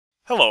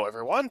Hello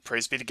everyone,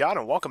 praise be to God,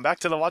 and welcome back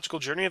to the logical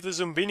journey of the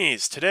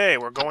Zoombinis. Today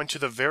we're going to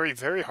the very,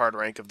 very hard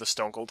rank of the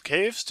Stone Cold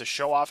Caves to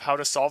show off how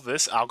to solve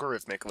this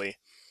algorithmically.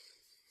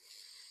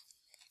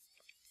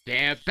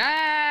 They're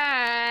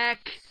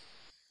back!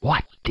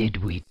 What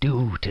did we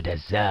do to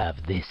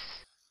deserve this?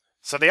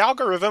 So the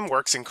algorithm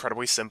works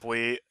incredibly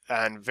simply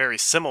and very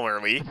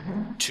similarly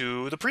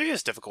to the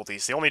previous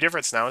difficulties. The only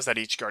difference now is that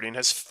each Guardian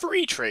has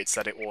free traits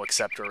that it will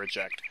accept or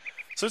reject.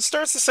 So it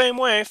starts the same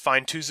way,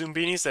 find two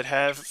Zoombinis that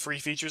have free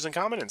features in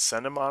common and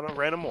send them on a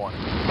random one.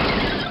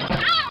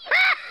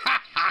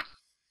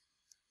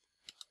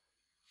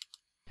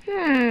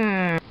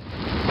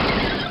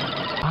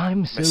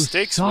 I'm so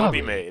Mistakes sorry. will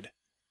be made.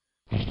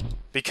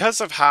 Because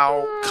of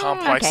how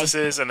complex this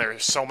is and there are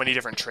so many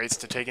different traits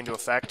to take into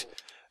effect,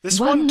 this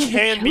one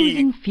can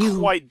be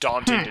quite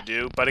daunting to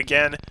do, but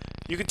again,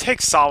 you can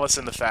take solace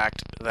in the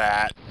fact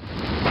that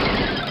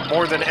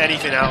more than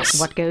anything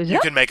else, you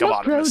can make a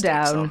lot of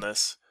mistakes on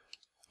this.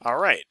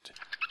 Alright.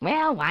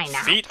 Well, why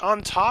not? Feet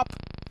on top,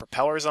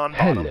 propellers on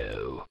bottom.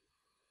 Hello.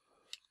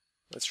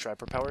 Let's try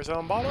propellers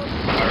on bottom.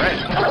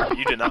 Alright,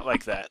 you did not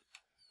like that.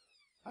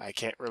 I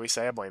can't really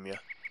say I blame you.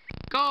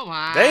 Go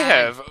on! They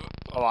have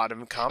a lot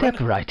in common.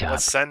 Step right up.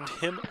 Let's send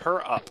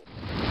her up.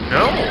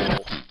 No!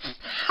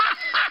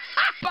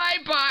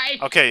 Bye-bye!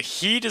 Okay,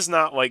 he does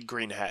not like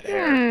green hat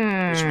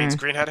hair, which means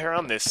green hat hair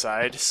on this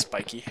side,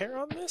 spiky hair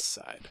on this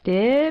side.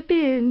 Step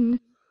in.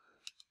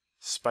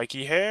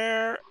 Spiky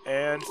hair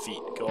and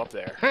feet go up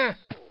there.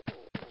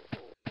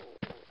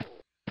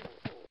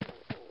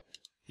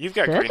 You've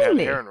got green hat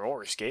Certainly. hair and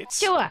roller skates.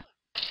 Sure.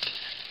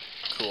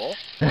 Cool.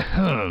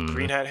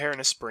 Green hat hair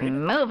and a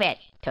spring. Move it.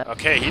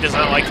 Okay, he does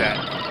not like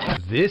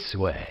that. This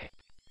way.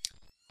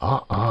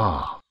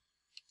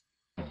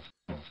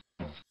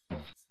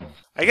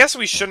 I guess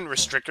we shouldn't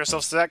restrict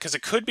ourselves to that, because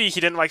it could be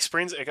he didn't like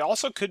springs. It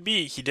also could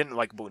be he didn't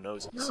like blue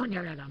noses.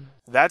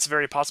 That's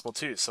very possible,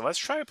 too. So let's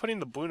try putting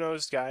the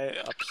blue-nosed guy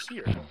up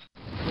here.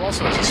 Who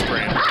also has a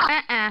spring.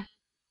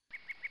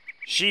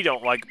 She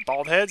don't like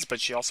bald heads,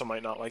 but she also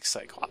might not like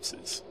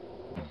cyclopses.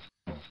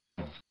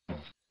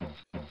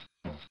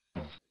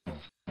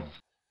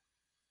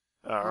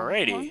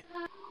 Alrighty.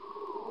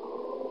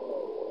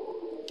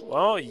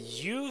 Well,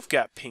 you've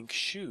got pink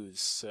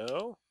shoes,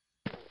 so...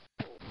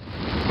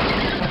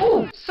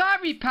 Oh,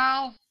 sorry,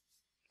 pal!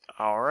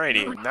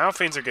 Alrighty, now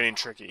things are getting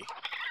tricky.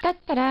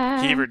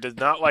 Da-da-da. He either did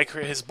not like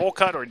his bowl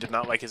cut or did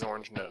not like his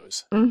orange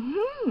nose.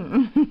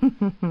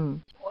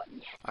 I'm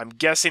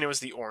guessing it was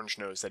the orange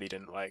nose that he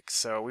didn't like.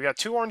 So we got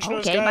two orange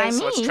nose Okay, by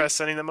guys. Let's me. try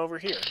sending them over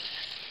here.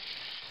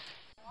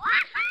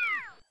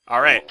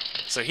 Alright,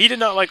 so he did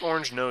not like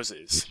orange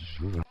noses.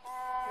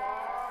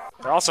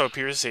 There also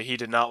appears that he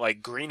did not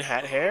like green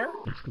hat hair.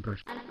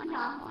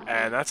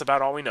 And that's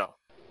about all we know.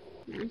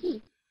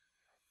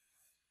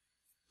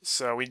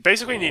 So we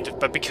basically need to...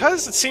 But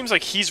because it seems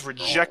like he's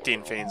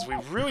rejecting things, we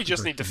really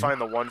just need to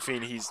find the one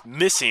thing he's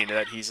missing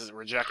that he's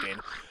rejecting.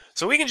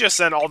 So we can just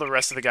send all the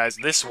rest of the guys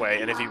this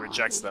way, and if he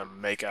rejects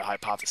them, make a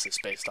hypothesis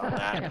based on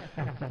that.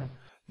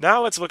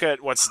 Now let's look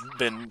at what's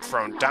been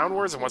thrown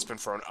downwards and what's been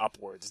thrown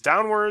upwards.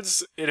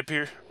 Downwards,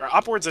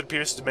 upwards it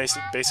appears to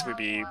basically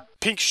be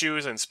pink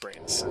shoes and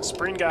springs. So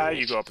spring guy,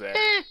 you go up there.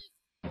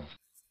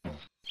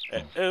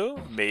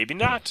 Oh, maybe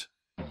not.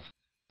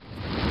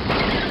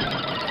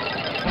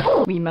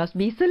 We must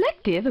be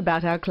selective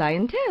about our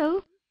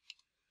clientele.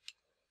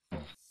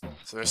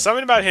 So there's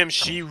something about him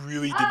she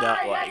really did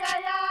not like.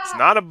 It's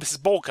not his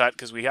bowl cut,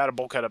 because we had a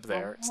bowl cut up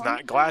there. It's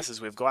not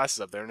glasses, we have glasses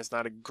up there. And it's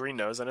not a green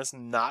nose, and it's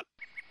not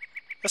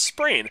a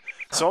sprain.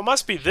 So it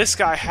must be this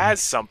guy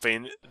has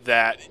something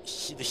that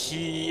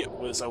he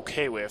was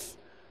okay with,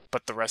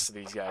 but the rest of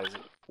these guys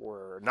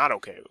were not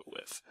okay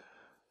with.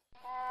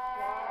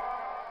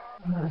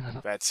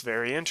 That's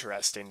very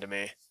interesting to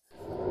me.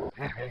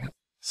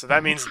 So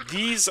that means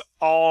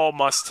all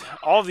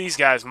of these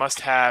guys must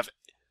have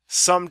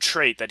some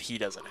trait that he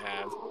doesn't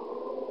have.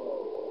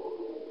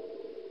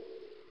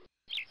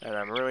 And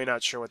I'm really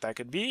not sure what that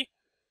could be.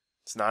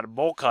 It's not a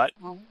bowl cut.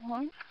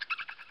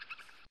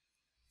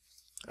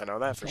 I know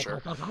that for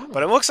sure.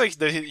 But it looks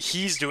like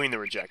he's doing the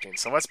rejecting.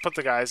 So let's put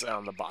the guys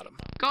on the bottom.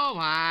 Go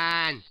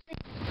on!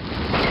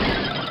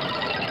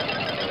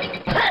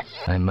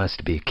 I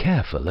must be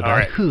careful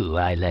about who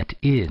I let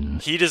in.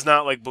 He does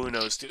not like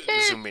blue-nosed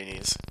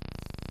Zoombinis.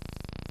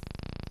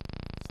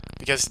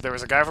 Because there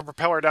was a guy with a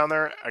propeller down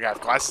there, a guy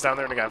with glasses down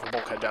there, and a guy with a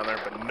bowl cut down there,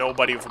 but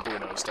nobody with a blue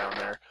nose down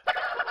there.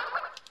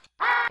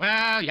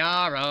 Well,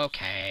 you're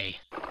okay.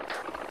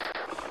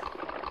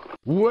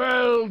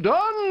 Well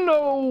done,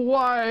 O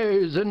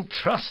wise and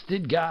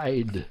trusted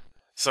guide.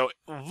 So,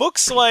 it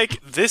looks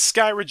like this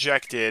guy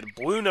rejected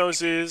blue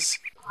noses,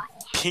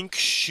 pink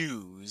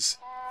shoes,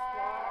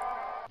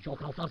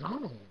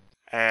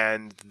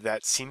 and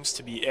that seems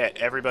to be it.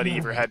 Everybody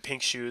either had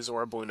pink shoes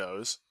or a blue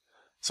nose.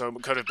 So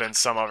it could have been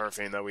some other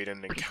thing that we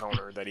didn't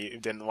encounter that he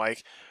didn't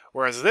like.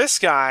 Whereas this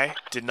guy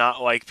did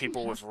not like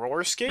people with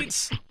roller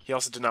skates. He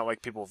also did not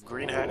like people with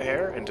green hat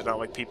hair and did not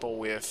like people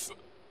with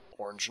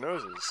orange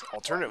noses.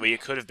 Alternately,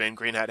 it could have been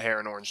green hat hair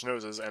and orange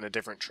noses and a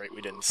different trait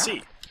we didn't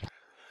see.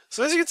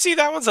 So as you can see,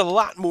 that one's a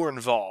lot more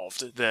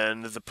involved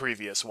than the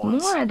previous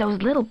ones. More of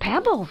those little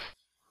pebbles.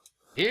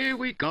 Here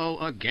we go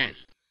again.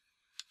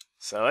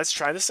 So let's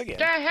try this again.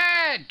 Go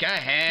ahead, go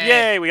ahead.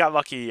 Yay, we got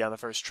lucky on the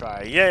first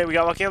try. Yay, we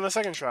got lucky on the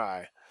second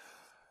try.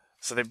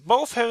 So they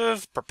both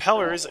have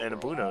propellers and a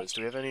blue nose.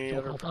 Do we have any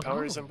other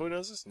propellers and blue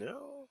noses?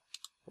 No.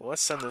 Well,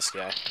 let's send this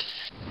guy.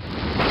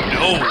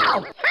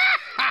 No!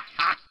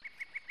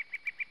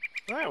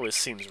 That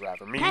seems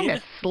rather mean.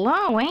 Kinda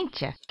slow,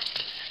 ain't you?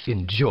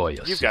 Enjoy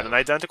yourself. You've got an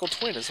identical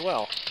twin as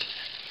well.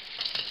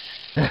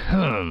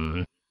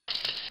 Ahem.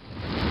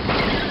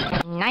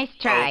 Nice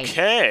try.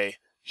 Okay.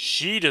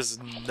 She does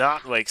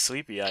not like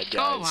sleepy-eyed Go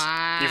guys.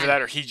 on. Either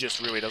that or he just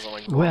really doesn't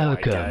like normal-eyed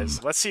Welcome.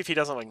 guys. Let's see if he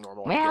doesn't like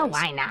normal-eyed Well, guys.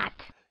 why not?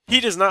 He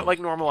does not like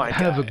normal-eyed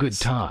guys. Have a good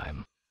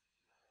time.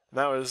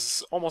 That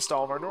was almost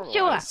all of our normal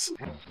Sure. eyes.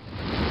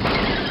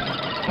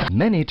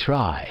 Many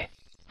try,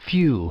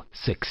 few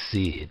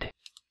succeed.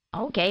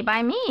 Okay,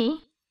 by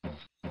me.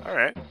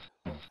 Alright.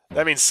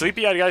 That means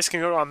sleepy-eyed guys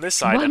can go on this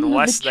side One of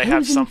unless the they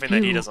have chosen something that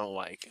he few. doesn't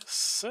like.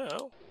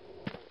 So...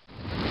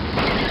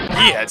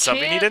 He had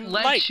something he didn't Can't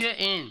like. let you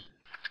in.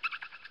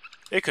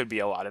 It could be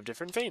a lot of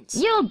different things.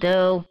 You'll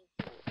do.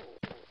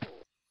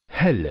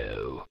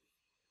 Hello.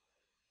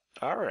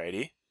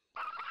 Alrighty.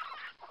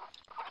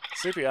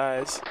 Sleepy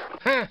eyes.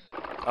 Huh.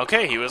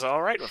 Okay, he was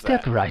alright with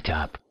Step that. right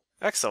up.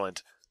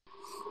 Excellent.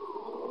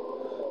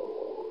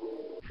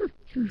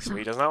 So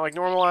he does not like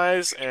normal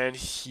eyes, and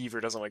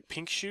Heaver doesn't like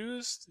pink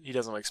shoes. He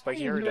doesn't like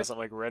spiky hair. He doesn't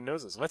like red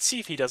noses. Let's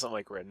see if he doesn't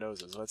like red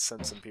noses. Let's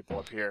send some people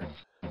up here.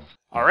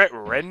 Alright,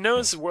 red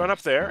nose went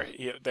up there.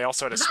 They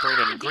also had a spring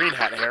and green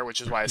hat hair, which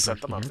is why I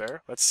sent them up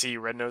there. Let's see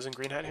red nose and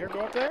green hat hair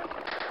go up there.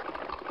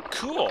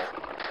 Cool.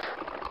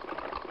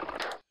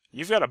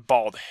 You've got a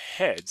bald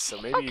head, so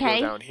maybe you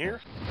Okay. go down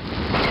here.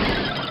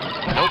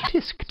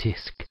 Tisk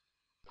tisk.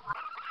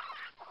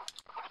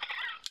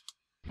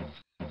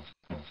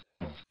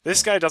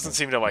 This guy doesn't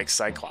seem to like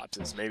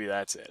Cyclopses. Maybe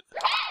that's it.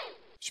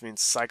 Which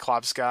means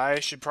Cyclops guy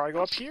should probably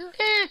go up here.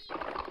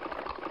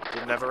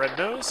 Didn't have a red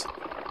nose.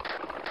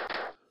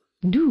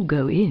 Do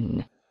go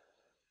in.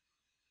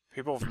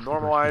 People with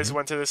normal eyes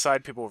went to this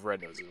side. People with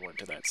red noses went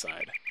to that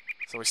side.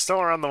 So we still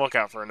are on the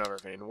lookout for another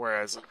thing.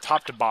 Whereas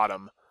top to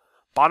bottom,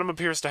 bottom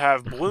appears to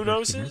have blue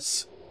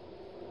noses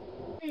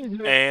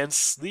and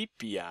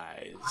sleepy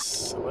eyes.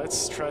 So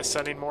let's try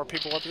sending more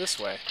people up this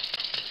way.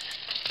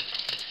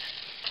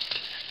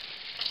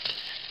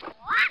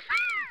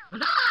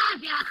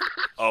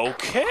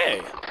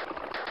 Okay.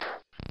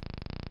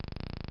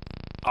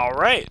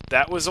 Alright,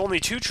 that was only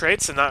 2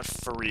 traits and not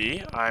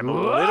 3. I'm a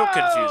little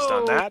confused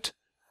on that.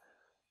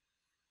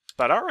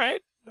 But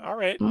alright,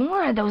 alright.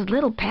 More of those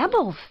little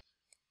pebbles.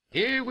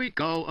 Here we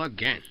go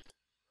again.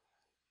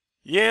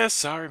 Yeah,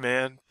 sorry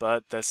man,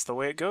 but that's the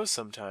way it goes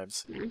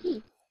sometimes.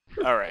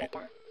 Alright.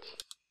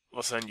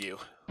 We'll send you.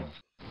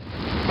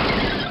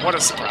 What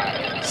a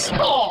surprise.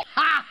 Ha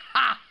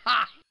ha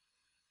ha!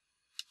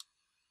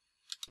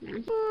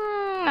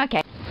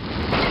 Okay.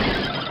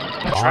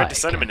 Tried to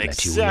send him in can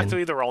let you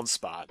exactly the wrong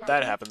spot.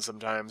 That happens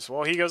sometimes.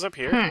 Well, he goes up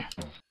here. Hmm.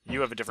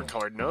 You have a different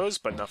colored nose,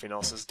 but nothing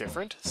else is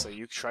different, so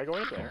you try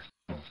going up there.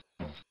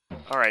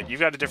 Alright, you've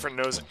got a different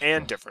nose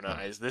and different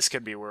eyes. This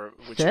could be where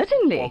which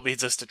Certainly. well,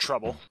 leads us to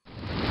trouble.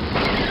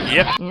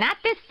 Yep. Not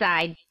this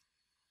side.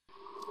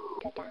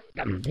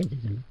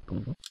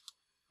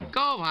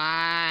 Go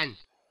on.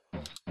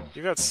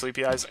 You've got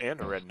sleepy eyes and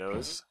a red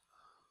nose.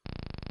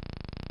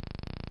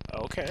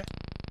 Okay.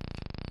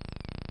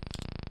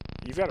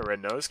 You've got a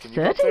red nose. Can you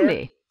go up there?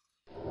 Certainly.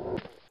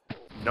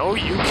 No,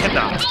 you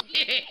cannot.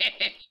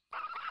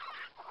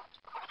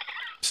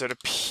 So it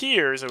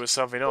appears it was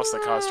something else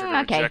that caused her to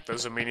Okay. reject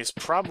those Zoombinis,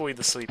 probably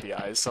the sleepy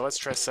eyes. So let's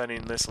try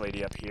sending this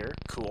lady up here.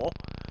 Cool.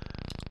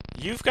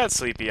 You've got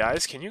sleepy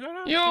eyes. Can you go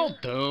down You'll here?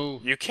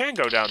 do. You can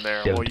go down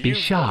there. Don't well, be you've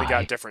only shy.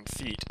 got different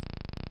feet.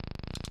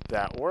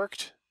 That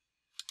worked.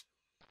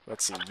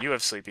 Let's see. You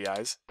have sleepy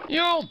eyes.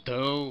 You'll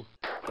do.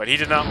 But he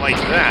did not like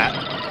that.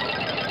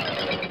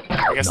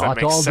 I guess that Not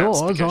makes all sense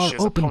doors because are she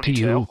has a open to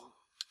you. ponytail.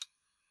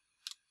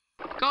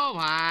 Go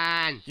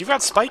on. You've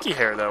got spiky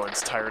hair, though, and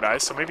tired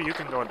eyes, so maybe you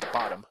can go at the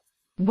bottom.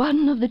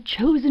 One of the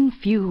chosen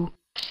few.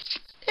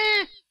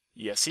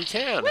 Yes, he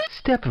can.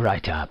 Step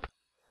right up.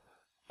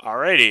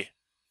 Alrighty.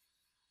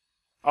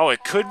 Oh,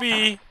 it could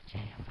be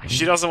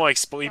she doesn't like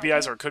sleepy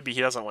eyes, or it could be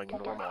he doesn't like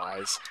normal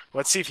eyes.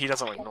 Let's see if he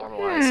doesn't like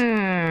normal eyes.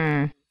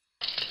 Hmm.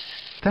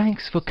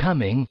 Thanks for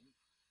coming.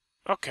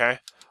 Okay.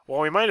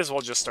 Well, we might as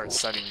well just start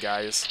sending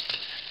guys.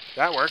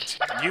 That worked.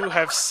 You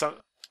have some...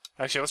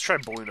 Actually, let's try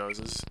blue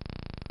noses.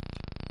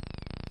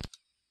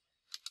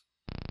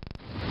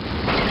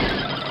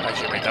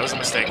 Actually, wait, that was a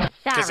mistake.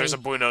 Because there's a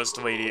Sorry.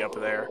 blue-nosed lady up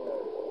there.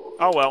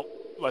 Oh well,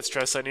 let's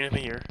try sending him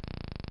here.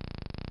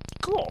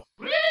 Cool.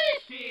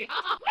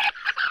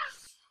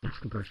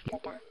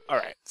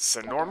 Alright,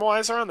 so normal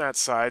eyes are on that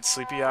side,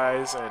 sleepy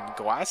eyes and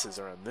glasses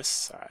are on this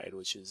side,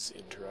 which is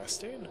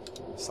interesting.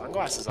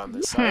 Sunglasses on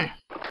this side.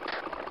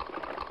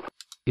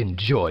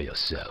 Enjoy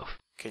yourself.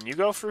 Can you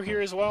go through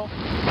here as well?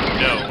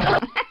 No.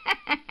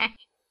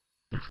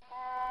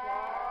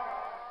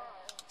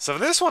 So for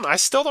this one, I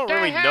still don't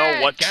really Go know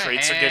ahead, what go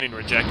traits are ahead. getting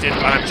rejected,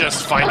 but I'm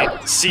just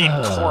seeing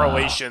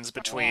correlations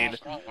between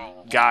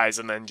guys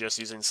and then just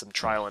using some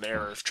trial and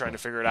error, trying to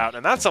figure it out.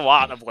 And that's a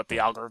lot of what the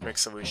algorithmic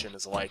solution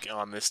is like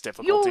on this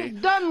difficulty.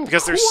 You've done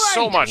Because there's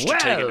so quite much to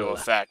take into well.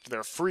 effect. There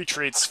are free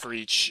traits for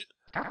each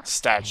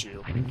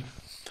statue.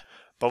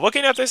 But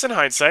looking at this in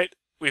hindsight,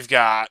 we've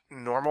got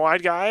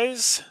normal-eyed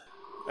guys,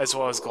 as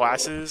well as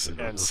glasses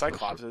and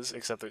cyclopses,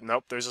 except that,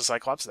 nope, there's a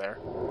cyclops there.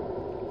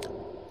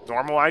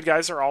 Normal-eyed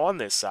guys are all on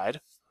this side.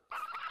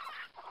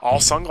 All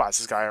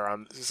sunglasses guys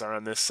are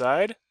on this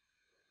side.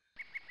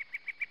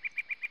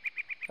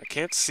 I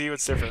can't see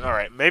what's different.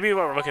 Alright, maybe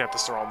we're looking at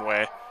this the wrong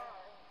way.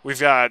 We've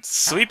got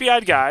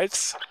sleepy-eyed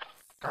guys,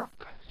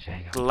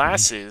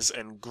 glasses,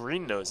 and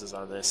green noses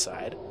on this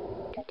side.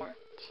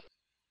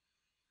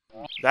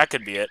 That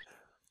could be it.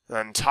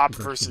 Then top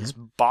versus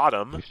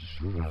bottom.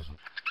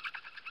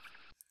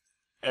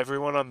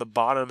 Everyone on the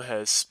bottom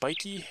has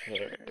spiky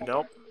hair.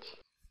 Nope.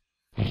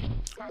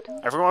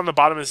 Everyone on the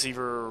bottom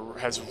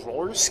has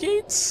roller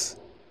skates?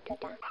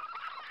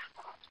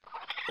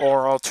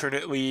 Or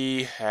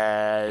alternately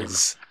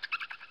has...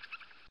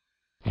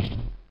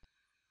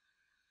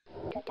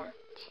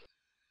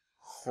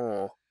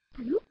 Huh.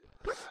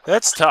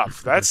 That's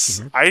tough.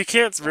 I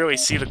can't really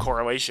see the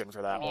correlation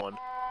for that one.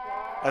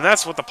 And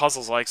that's what the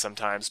puzzle's like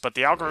sometimes, but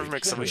the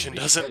algorithmic solution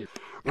doesn't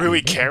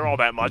really care all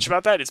that much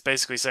about that. It's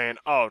basically saying,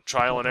 oh,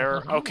 trial and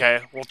error,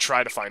 okay, we'll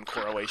try to find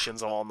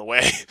correlations along the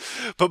way.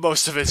 But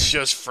most of it's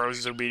just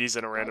frozen Zoombinis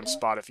in a random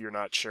spot if you're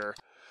not sure.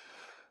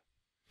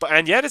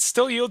 And yet it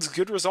still yields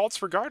good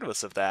results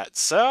regardless of that.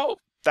 So,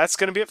 that's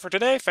going to be it for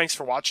today. Thanks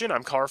for watching.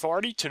 I'm Colorful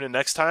Artie. Tune in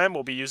next time.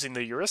 We'll be using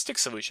the heuristic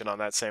solution on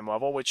that same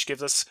level, which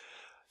gives us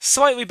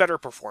slightly better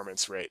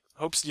performance rate.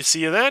 Hope to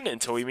see you then.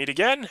 Until we meet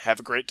again,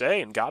 have a great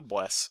day and God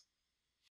bless.